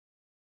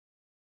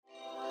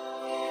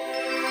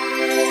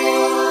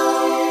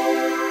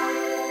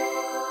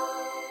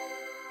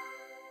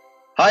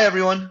Hi,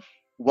 everyone.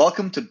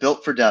 Welcome to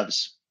Built for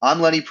Devs.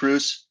 I'm Lenny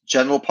Pruce,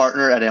 General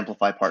Partner at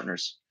Amplify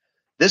Partners.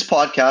 This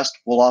podcast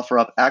will offer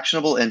up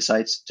actionable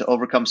insights to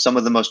overcome some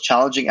of the most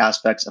challenging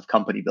aspects of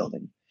company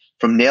building,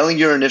 from nailing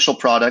your initial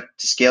product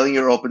to scaling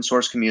your open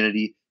source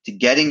community to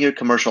getting your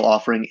commercial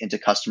offering into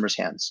customers'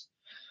 hands.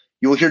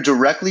 You will hear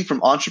directly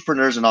from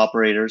entrepreneurs and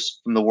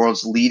operators from the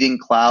world's leading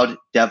cloud,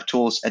 dev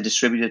tools, and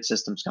distributed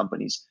systems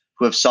companies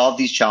who have solved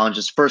these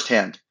challenges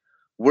firsthand.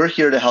 We're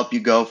here to help you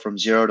go from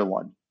 0 to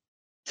 1.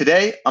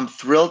 Today, I'm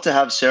thrilled to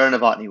have Sarah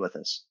Novotny with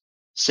us.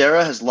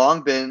 Sarah has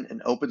long been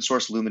an open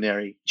source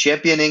luminary,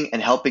 championing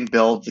and helping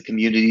build the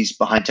communities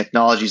behind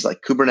technologies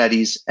like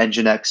Kubernetes,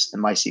 Nginx,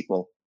 and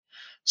MySQL.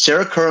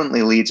 Sarah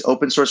currently leads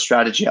open source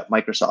strategy at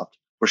Microsoft,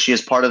 where she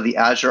is part of the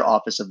Azure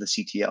office of the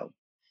CTO.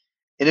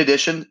 In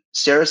addition,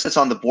 Sarah sits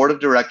on the board of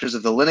directors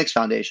of the Linux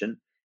Foundation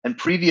and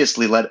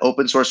previously led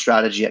open source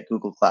strategy at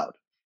Google Cloud.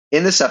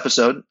 In this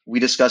episode, we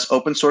discuss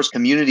open source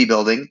community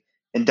building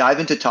and dive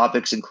into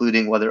topics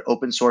including whether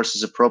open source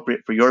is appropriate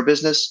for your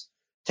business,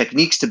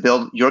 techniques to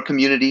build your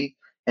community,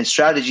 and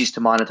strategies to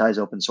monetize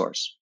open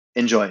source.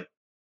 Enjoy.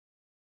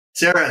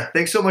 Sarah,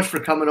 thanks so much for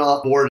coming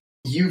on board.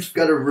 You've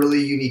got a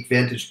really unique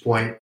vantage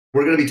point.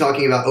 We're going to be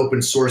talking about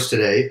open source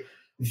today.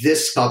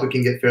 This topic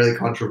can get fairly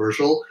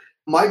controversial.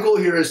 My goal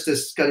here is to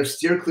kind of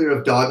steer clear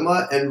of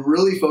dogma and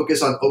really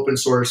focus on open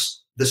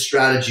source, the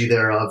strategy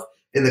thereof,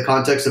 in the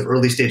context of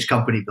early stage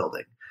company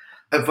building.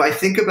 If I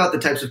think about the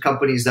types of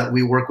companies that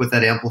we work with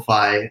at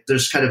Amplify,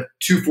 there's kind of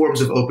two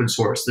forms of open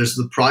source. There's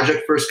the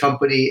project first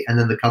company and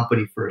then the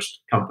company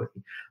first company.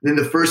 And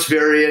in the first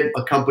variant,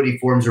 a company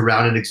forms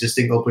around an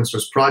existing open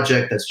source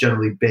project that's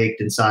generally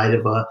baked inside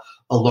of a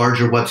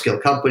larger web scale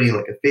company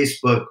like a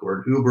Facebook or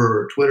an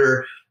Uber or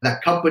Twitter.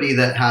 That company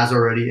that has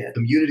already a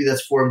community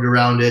that's formed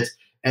around it.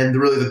 And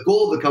really the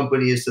goal of the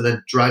company is to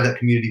then drive that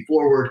community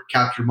forward,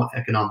 capture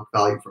economic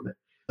value from it.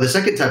 The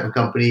second type of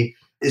company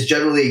is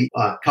generally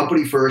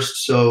company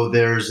first. So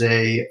there's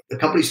the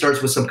company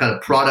starts with some kind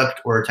of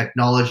product or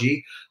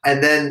technology,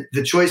 and then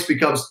the choice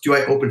becomes, do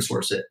I open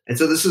source it? And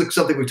so this is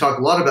something we've talked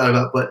a lot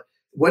about, but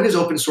when is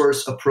open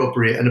source an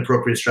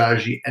appropriate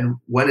strategy, and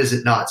when is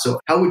it not? So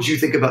how would you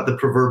think about the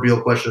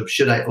proverbial question of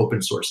should I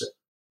open source it?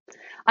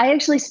 I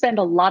actually spend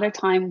a lot of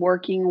time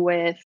working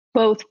with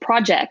both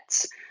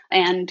projects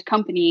and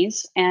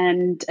companies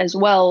and as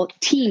well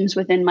teams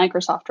within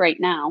Microsoft right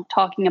now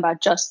talking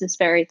about just this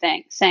very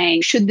thing,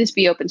 saying, should this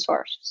be open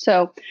source?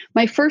 So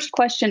my first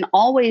question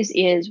always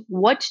is,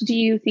 what do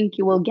you think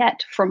you will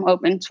get from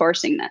open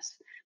sourcing this?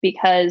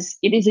 Because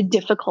it is a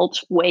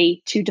difficult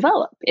way to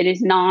develop. It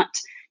is not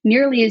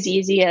nearly as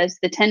easy as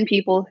the 10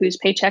 people whose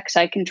paychecks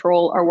I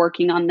control are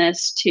working on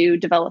this to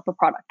develop a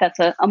product. That's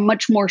a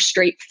much more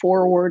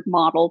straightforward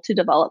model to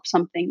develop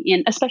something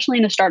in, especially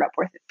in a startup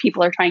where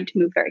people are trying to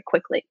move very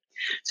quickly.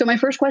 So my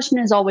first question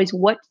is always,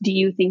 what do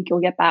you think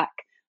you'll get back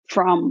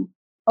from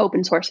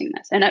open sourcing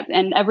this?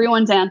 And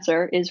everyone's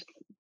answer is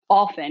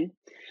often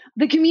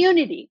the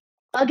community.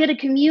 I'll get a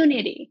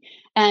community.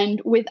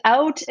 And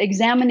without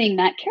examining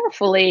that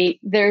carefully,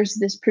 there's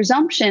this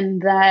presumption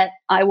that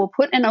I will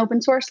put an open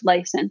source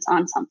license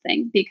on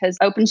something because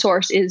open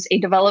source is a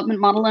development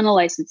model and a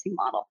licensing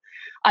model.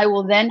 I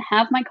will then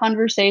have my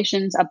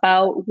conversations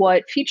about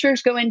what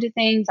features go into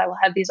things. I will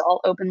have these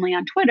all openly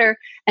on Twitter.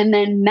 And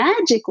then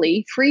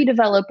magically, free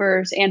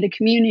developers and a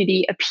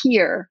community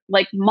appear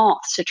like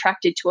moths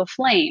attracted to a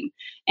flame.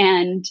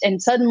 And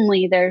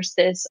suddenly there's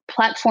this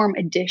platform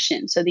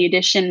addition. So the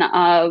addition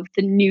of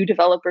the new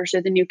developers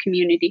or the new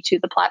community to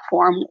the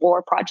platform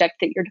or project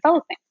that you're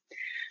developing.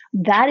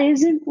 That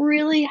isn't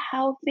really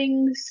how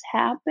things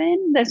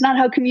happen. That's not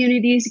how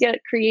communities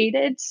get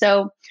created.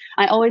 So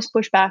I always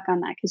push back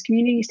on that because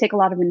communities take a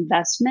lot of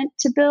investment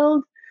to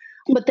build.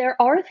 But there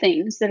are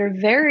things that are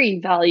very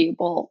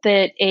valuable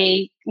that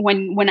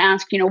when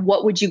asked,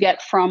 what would you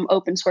get from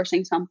open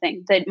sourcing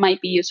something that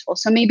might be useful?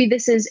 So maybe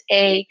this is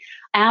a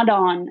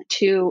add-on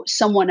to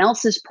someone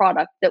else's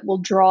product that will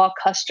draw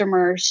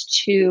customers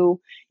to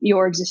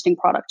your existing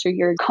products or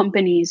your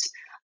company's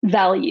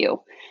value.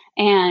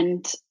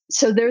 And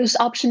so there's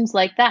options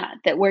like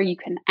that where you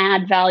can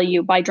add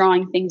value by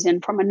drawing things in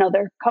from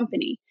another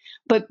company.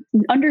 But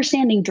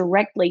understanding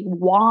directly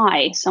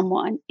why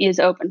someone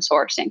is open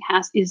sourcing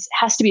has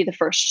to be the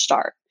first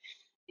start.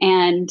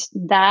 And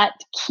that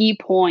key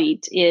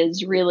point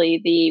is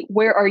really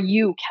where are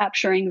you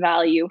capturing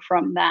value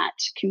from that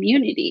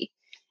community?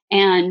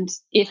 And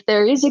if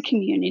there is a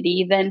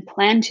community, then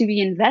plan to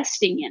be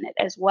investing in it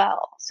as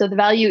well. So the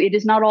value, it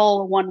is not all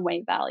a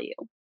one-way value.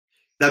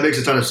 That makes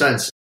a ton of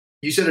sense.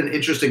 You said an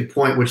interesting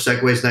point, which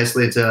segues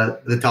nicely into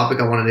the topic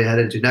I wanted to head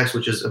into next,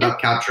 which is about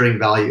capturing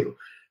value,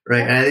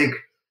 right? And I think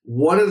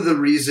one of the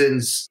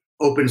reasons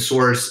open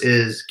source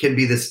can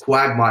be this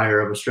quagmire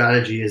of a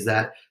strategy is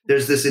that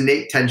there's this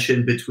innate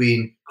tension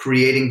between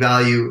creating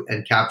value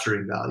and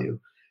capturing value.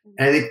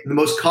 And I think the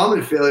most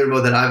common failure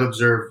mode that I've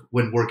observed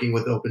when working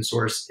with open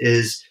source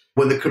is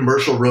when the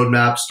commercial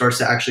roadmap starts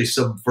to actually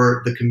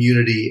subvert the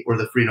community or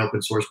the free and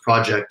open source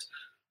project.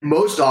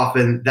 Most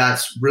often,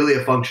 that's really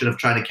a function of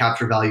trying to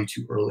capture value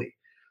too early.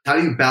 How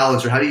do you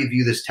balance, or how do you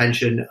view this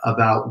tension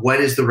about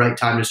when is the right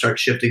time to start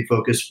shifting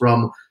focus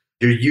from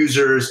your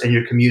users and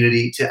your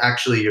community to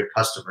actually your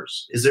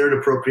customers? Is there an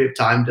appropriate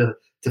time to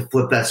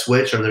flip that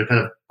switch? Are there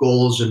kind of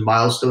goals and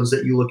milestones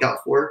that you look out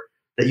for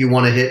that you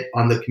want to hit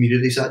on the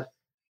community side?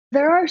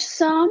 There are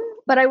some,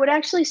 but I would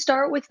actually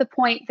start with the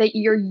point that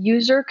your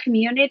user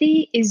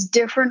community is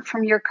different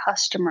from your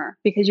customer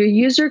because your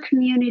user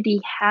community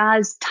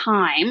has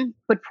time,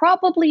 but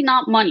probably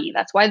not money.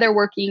 That's why they're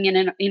working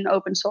in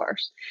open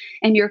source.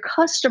 And your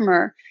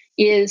customer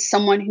is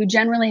someone who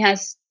generally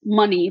has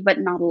money, but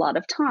not a lot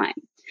of time.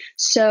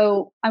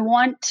 So I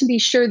want to be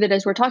sure that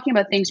as we're talking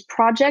about things,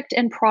 project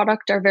and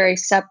product are very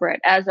separate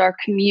as our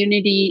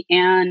community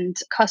and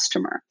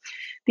customer,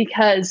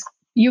 because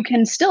you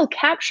can still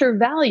capture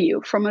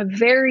value from a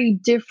very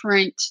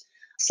different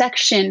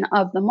section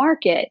of the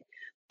market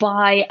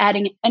by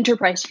adding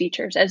enterprise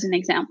features as an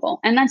example.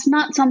 And that's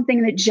not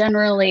something that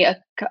generally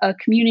a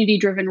community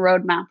driven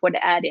roadmap would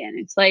add in.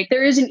 It's like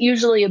there isn't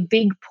usually a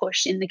big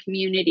push in the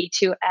community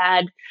to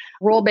add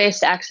role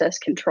based access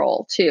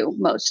control to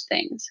most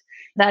things.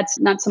 That's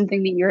not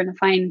something that you're going to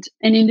find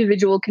an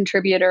individual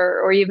contributor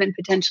or even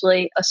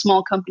potentially a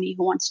small company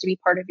who wants to be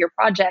part of your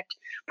project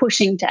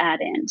pushing to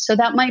add in. So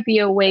that might be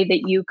a way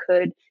that you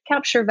could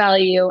capture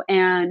value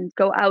and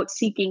go out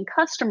seeking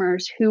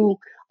customers who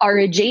are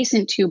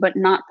adjacent to but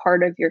not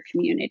part of your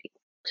community.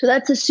 So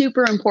that's a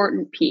super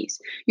important piece.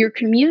 Your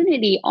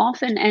community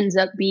often ends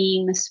up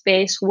being the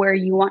space where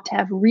you want to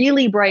have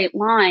really bright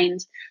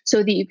lines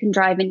so that you can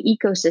drive an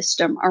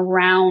ecosystem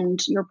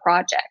around your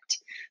project.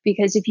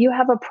 Because if you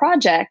have a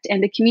project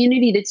and a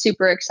community that's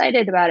super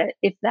excited about it,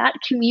 if that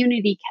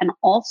community can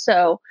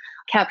also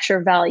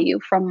capture value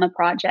from the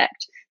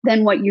project,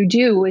 then what you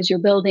do is you're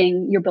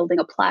building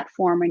a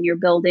platform and you're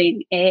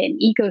building an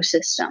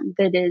ecosystem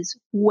that is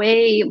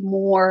way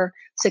more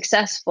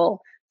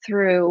successful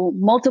through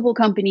multiple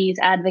companies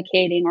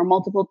advocating or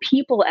multiple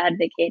people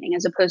advocating,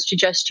 as opposed to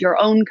just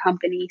your own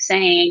company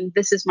saying,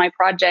 this is my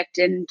project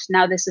and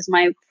now this is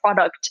my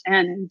product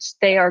and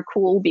they are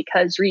cool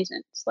because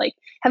reasons. Like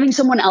having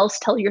someone else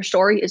tell your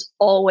story is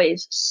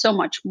always so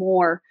much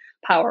more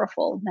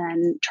powerful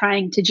than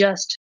trying to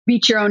just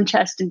beat your own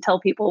chest and tell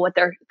people what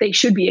they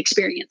should be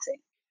experiencing.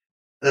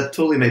 That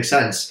totally makes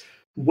sense.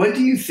 When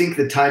do you think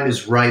the time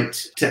is right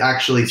to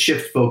actually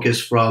shift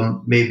focus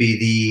from maybe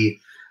the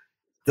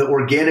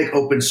organic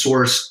open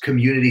source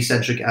community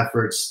centric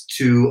efforts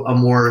to a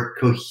more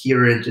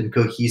coherent and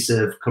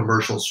cohesive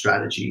commercial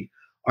strategy?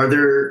 Are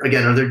there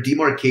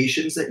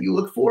demarcations that you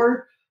look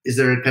for? Is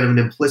there kind of an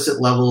implicit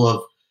level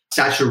of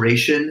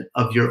saturation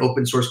of your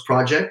open source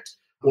project,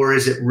 or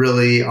is it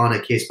really on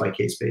a case by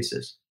case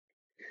basis?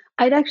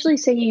 I'd actually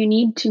say you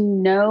need to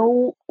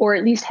know or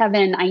at least have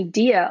an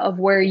idea of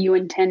where you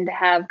intend to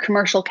have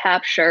commercial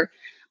capture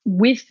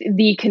with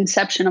the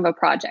conception of a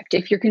project,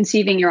 if you're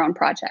conceiving your own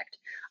project.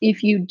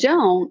 If you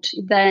don't,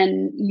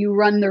 then you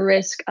run the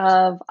risk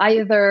of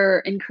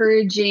either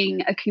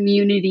encouraging a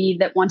community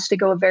that wants to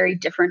go a very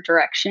different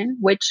direction,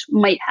 which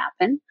might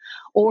happen,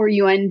 or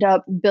you end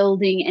up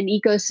building an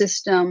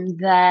ecosystem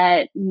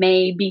that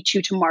may beat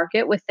you to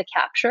market with the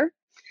capture.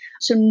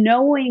 So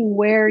knowing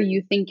where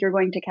you think you're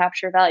going to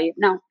capture value.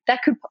 Now,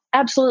 that could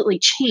absolutely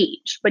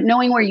change, but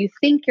knowing where you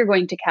think you're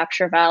going to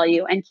capture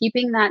value and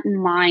keeping that in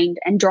mind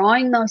and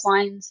drawing those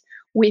lines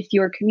with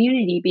your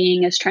community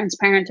being as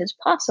transparent as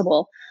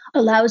possible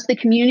allows the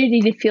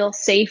community to feel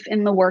safe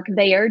in the work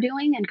they are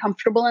doing and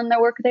comfortable in the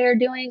work they are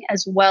doing,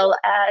 as well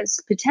as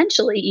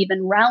potentially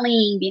even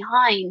rallying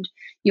behind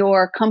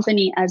your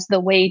company as the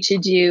way to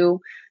do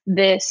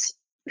this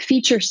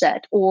feature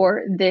set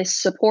or this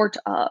support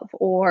of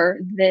or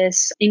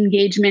this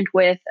engagement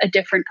with a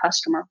different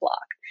customer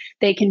block.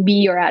 They can be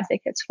your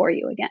advocates for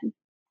you again.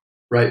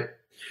 Right.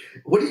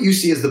 What do you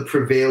see as the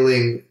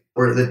prevailing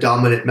or the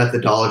dominant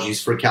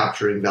methodologies for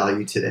capturing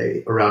value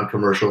today around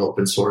commercial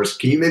open source?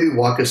 Can you maybe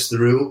walk us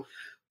through,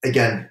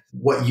 again,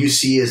 what you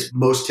see as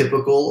most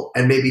typical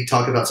and maybe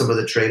talk about some of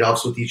the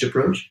trade-offs with each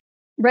approach?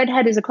 Red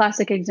Hat is a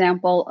classic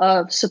example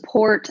of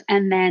support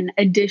and then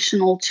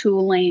additional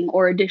tooling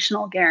or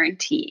additional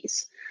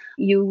guarantees.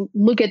 You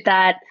look at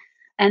that,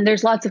 and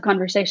there's lots of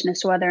conversation as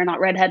to whether or not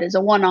Red Hat is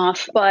a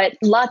one-off, but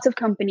lots of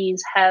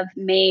companies have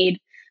made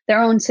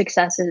their own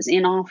successes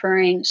in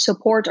offering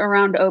support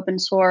around open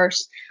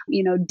source,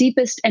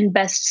 deepest and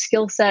best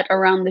skill set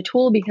around the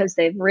tool because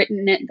they've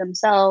written it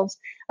themselves,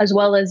 as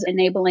well as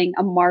enabling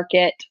a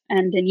market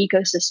and an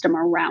ecosystem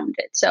around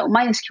it. So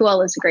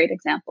MySQL is a great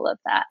example of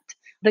that.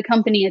 The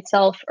company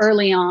itself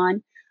early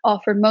on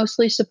offered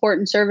mostly support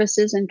and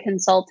services and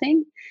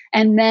consulting,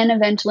 and then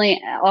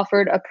eventually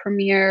offered a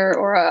premier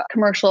or a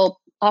commercial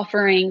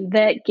offering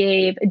that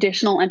gave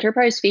additional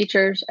enterprise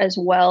features as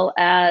well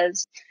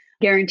as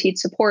guaranteed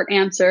support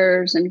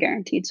answers and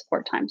guaranteed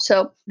support time.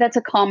 So that's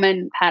a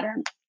common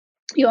pattern.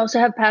 You also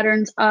have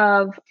patterns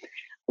of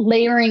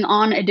layering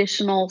on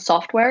additional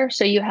software.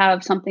 So you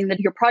have something that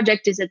your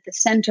project is at the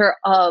center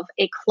of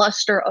a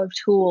cluster of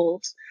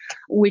tools,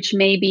 which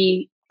may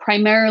be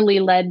primarily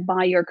led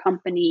by your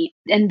company.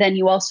 And then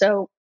you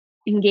also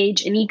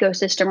engage an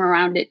ecosystem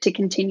around it to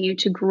continue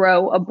to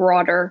grow a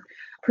broader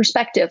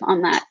perspective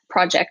on that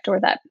project or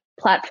that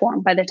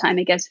platform by the time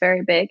it gets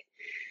very big.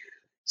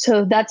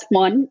 So that's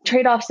one.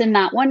 Trade-offs in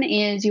that one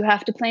is you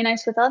have to play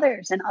nice with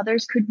others, and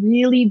others could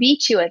really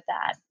beat you at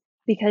that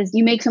because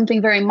you make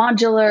something very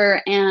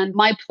modular, and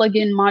my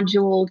plugin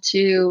module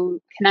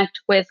to connect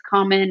with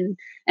common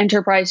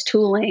enterprise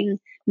tooling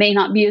may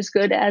not be as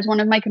good as one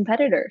of my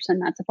competitors,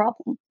 and that's a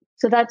problem.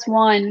 So that's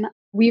one.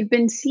 We've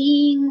been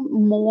seeing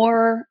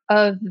more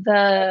of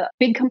the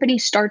big company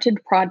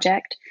started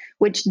project,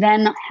 which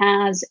then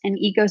has an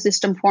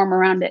ecosystem form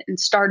around it and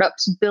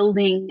startups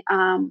building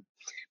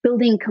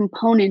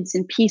components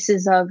and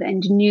pieces of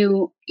and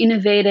new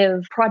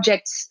innovative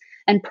projects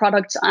and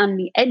products on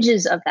the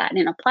edges of that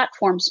in a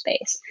platform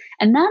space.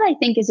 And that I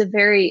think is a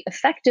very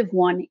effective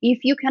one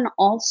if you can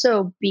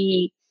also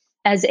be,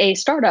 as a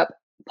startup,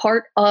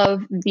 part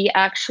of the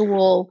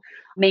actual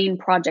main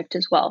project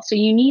as well. So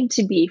you need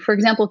to be, for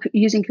example,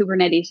 using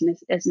Kubernetes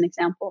as an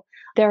example,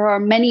 there are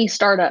many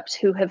startups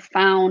who have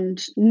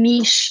found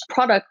niche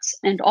products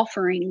and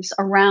offerings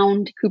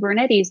around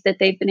Kubernetes that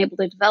they've been able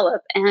to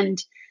develop.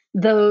 And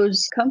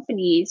those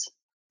companies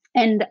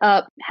end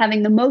up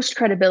having the most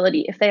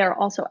credibility if they are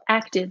also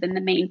active in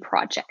the main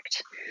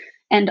project.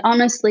 And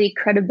honestly,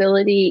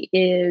 credibility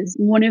is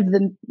one of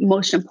the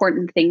most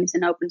important things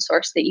in open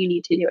source that you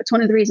need to do. It's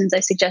one of the reasons I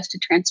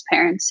suggested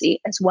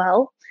transparency as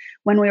well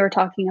when we were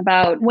talking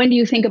about when do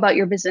you think about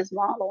your business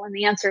model? And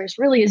the answer is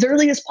really as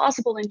early as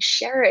possible and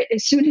share it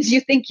as soon as you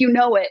think you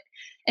know it.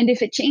 And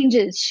if it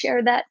changes,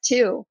 share that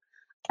too.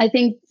 I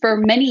think for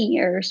many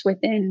years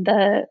within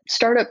the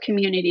startup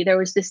community, there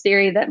was this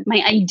theory that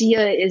my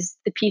idea is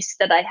the piece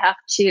that I have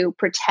to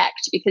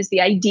protect because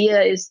the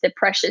idea is the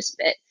precious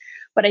bit.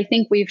 But I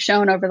think we've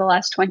shown over the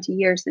last 20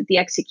 years that the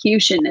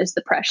execution is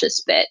the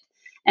precious bit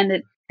and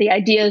that the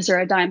ideas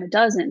are a dime a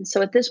dozen.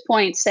 So at this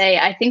point, say,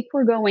 I think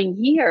we're going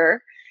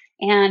here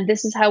and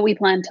this is how we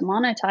plan to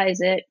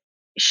monetize it,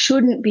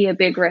 shouldn't be a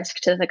big risk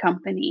to the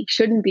company,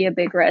 shouldn't be a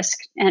big risk,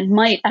 and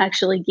might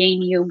actually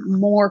gain you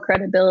more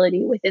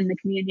credibility within the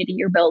community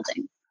you're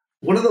building.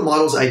 One of the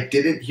models I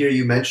didn't hear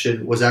you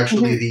mention was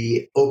actually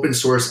the open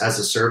source as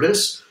a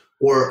service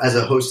or as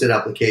a hosted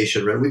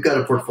application, right? We've got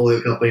a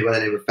portfolio company by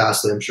the name of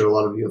Fastly. I'm sure a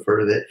lot of you have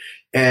heard of it.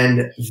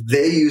 And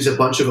they use a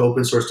bunch of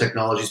open source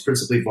technologies,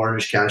 principally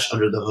Varnish Cache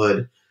under the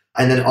hood,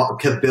 and then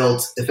have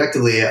built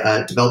effectively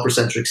a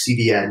developer-centric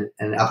CDN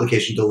and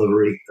application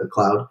delivery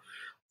cloud.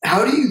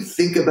 How do you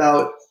think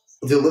about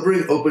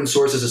delivering open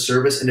source as a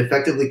service and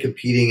effectively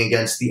competing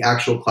against the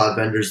actual cloud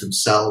vendors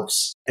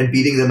themselves and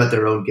beating them at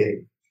their own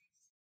game?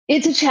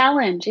 It's a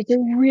challenge. It's a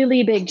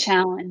really big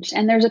challenge.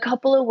 And there's a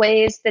couple of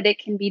ways that it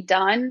can be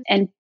done.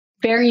 And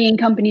varying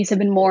companies have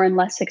been more and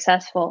less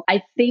successful.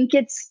 I think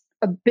it's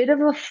a bit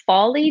of a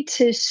folly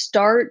to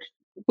start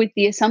with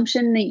the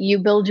assumption that you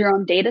build your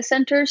own data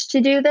centers to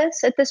do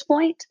this at this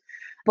point.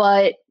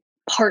 But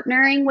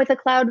partnering with a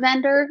cloud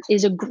vendor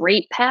is a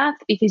great path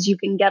because you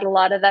can get a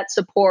lot of that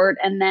support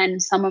and then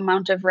some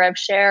amount of rev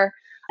share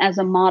as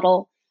a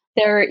model.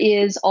 There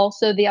is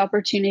also the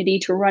opportunity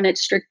to run it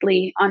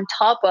strictly on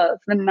top of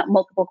the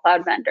multiple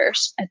cloud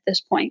vendors at this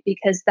point,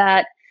 because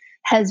that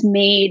has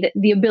made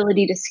the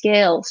ability to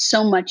scale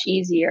so much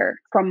easier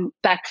from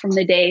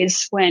the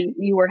days when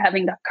you were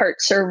having to cart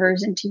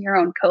servers into your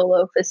own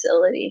colo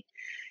facility.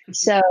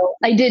 So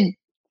I did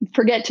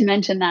forget to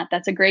mention that.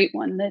 That's a great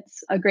one.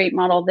 That's a great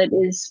model that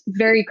is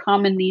very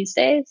common these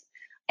days.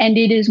 And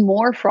it is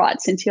more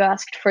fraught, since you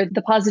asked for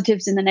the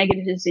positives and the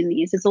negatives in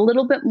these. It's a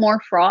little bit more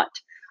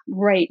fraught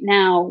right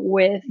now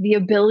with the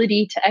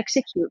ability to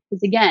execute.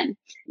 Because again,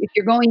 if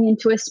you're going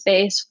into a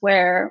space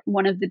where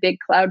one of the big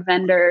cloud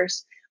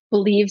vendors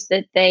believes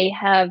that they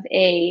have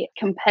a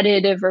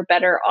competitive or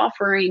better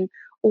offering,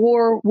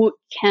 or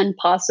can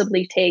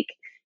possibly take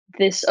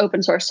this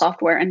open source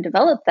software and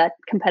develop that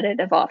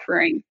competitive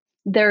offering,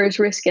 there is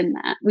risk in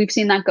that. We've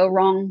seen that go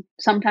wrong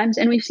sometimes,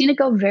 and we've seen it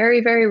go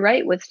very, very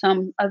right with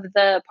some of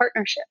the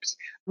partnerships.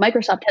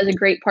 Microsoft has a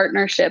great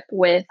partnership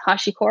with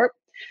HashiCorp,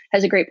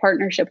 has a great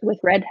partnership with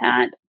Red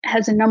Hat,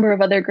 has a number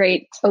of other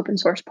great open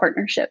source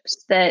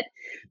partnerships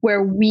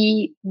where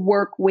we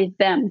work with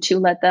them to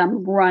let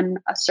them run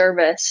a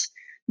service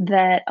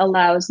that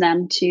allows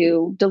them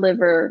to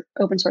deliver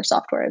open source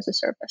software as a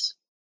service.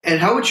 And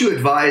how would you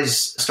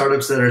advise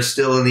startups that are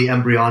still in the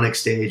embryonic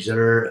stage, that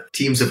are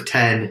teams of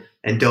 10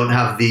 and don't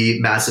have the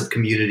massive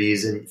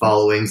communities and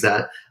followings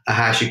that a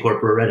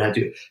HashiCorp or a Red Hat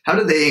do? How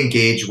do they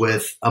engage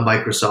with a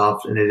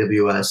Microsoft, an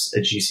AWS, a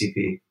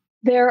GCP?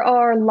 There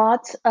are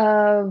lots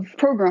of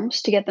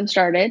programs to get them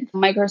started.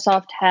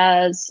 Microsoft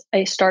has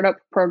a startup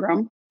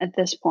program at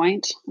this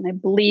point, and I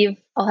believe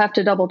I'll have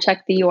to double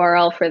check the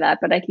URL for that,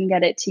 but I can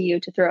get it to you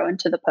to throw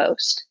into the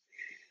post.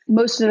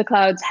 Most of the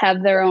clouds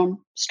have their own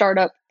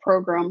startup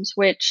programs,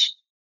 which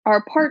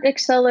are part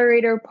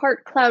accelerator,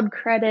 part cloud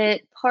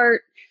credit,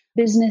 part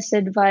business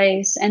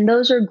advice, and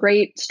those are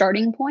great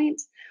starting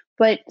points.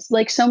 But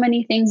like so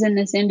many things in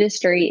this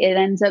industry, it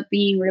ends up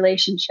being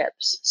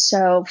relationships.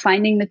 So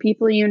finding the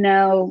people you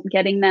know,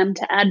 getting them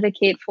to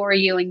advocate for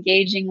you,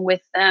 engaging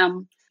with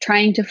them,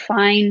 trying to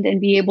find and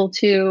be able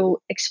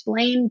to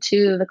explain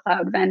to the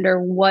cloud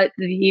vendor what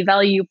the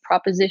value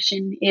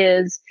proposition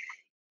is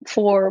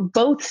for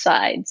both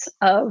sides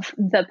of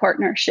the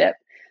partnership,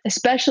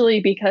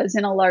 especially because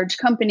in a large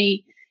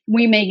company,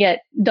 we may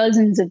get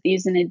dozens of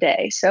these in a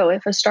day. So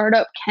if a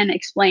startup can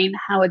explain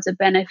how it's a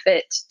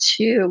benefit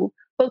to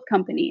both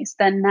companies,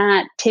 then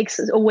that takes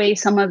away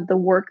some of the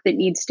work that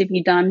needs to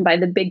be done by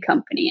the big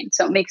company. And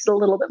so it makes it a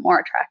little bit more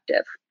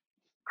attractive.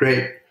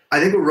 Great.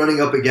 I think we're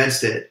running up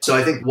against it. So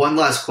I think one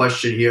last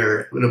question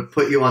here. I'm going to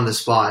put you on the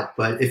spot,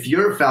 but if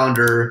you're a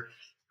founder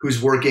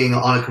who's working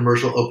on a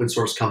commercial open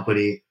source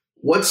company,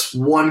 what's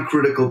one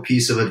critical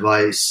piece of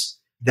advice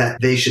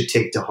that they should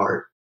take to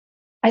heart?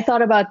 I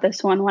thought about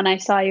this one when I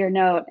saw your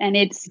note, and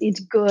it's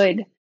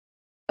good.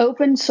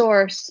 Open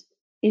source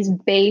is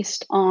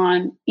based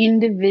on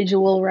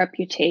individual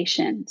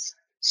reputations.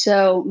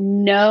 So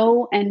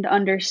know and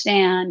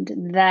understand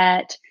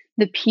that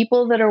the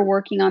people that are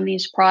working on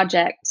these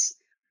projects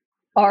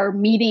are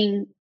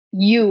meeting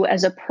you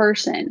as a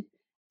person.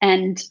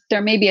 And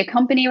there may be a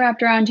company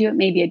wrapped around you, it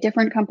may be a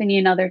different company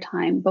another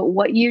time, but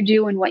what you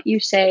do and what you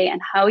say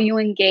and how you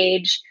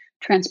engage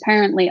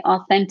transparently,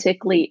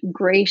 authentically,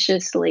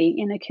 graciously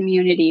in a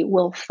community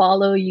will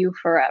follow you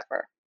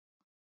forever.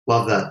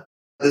 Love that.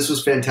 This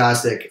was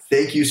fantastic.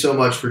 Thank you so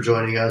much for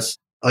joining us.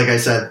 Like I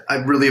said, I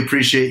really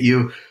appreciate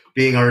you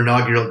being our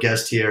inaugural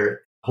guest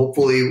here.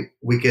 Hopefully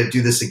we could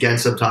do this again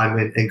sometime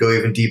and go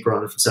even deeper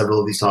on several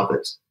of these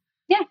topics.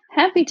 Yeah,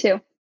 happy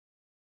to.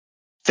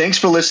 Thanks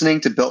for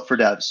listening to Built for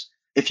Devs.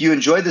 If you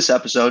enjoyed this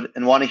episode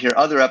and want to hear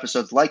other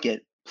episodes like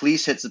it,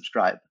 please hit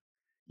subscribe.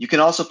 You can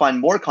also find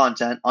more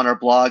content on our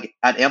blog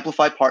at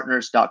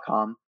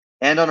amplifypartners.com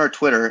and on our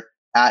Twitter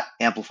at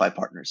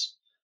amplifypartners.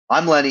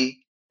 I'm Lenny,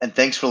 and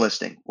thanks for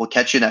listening. We'll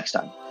catch you next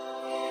time.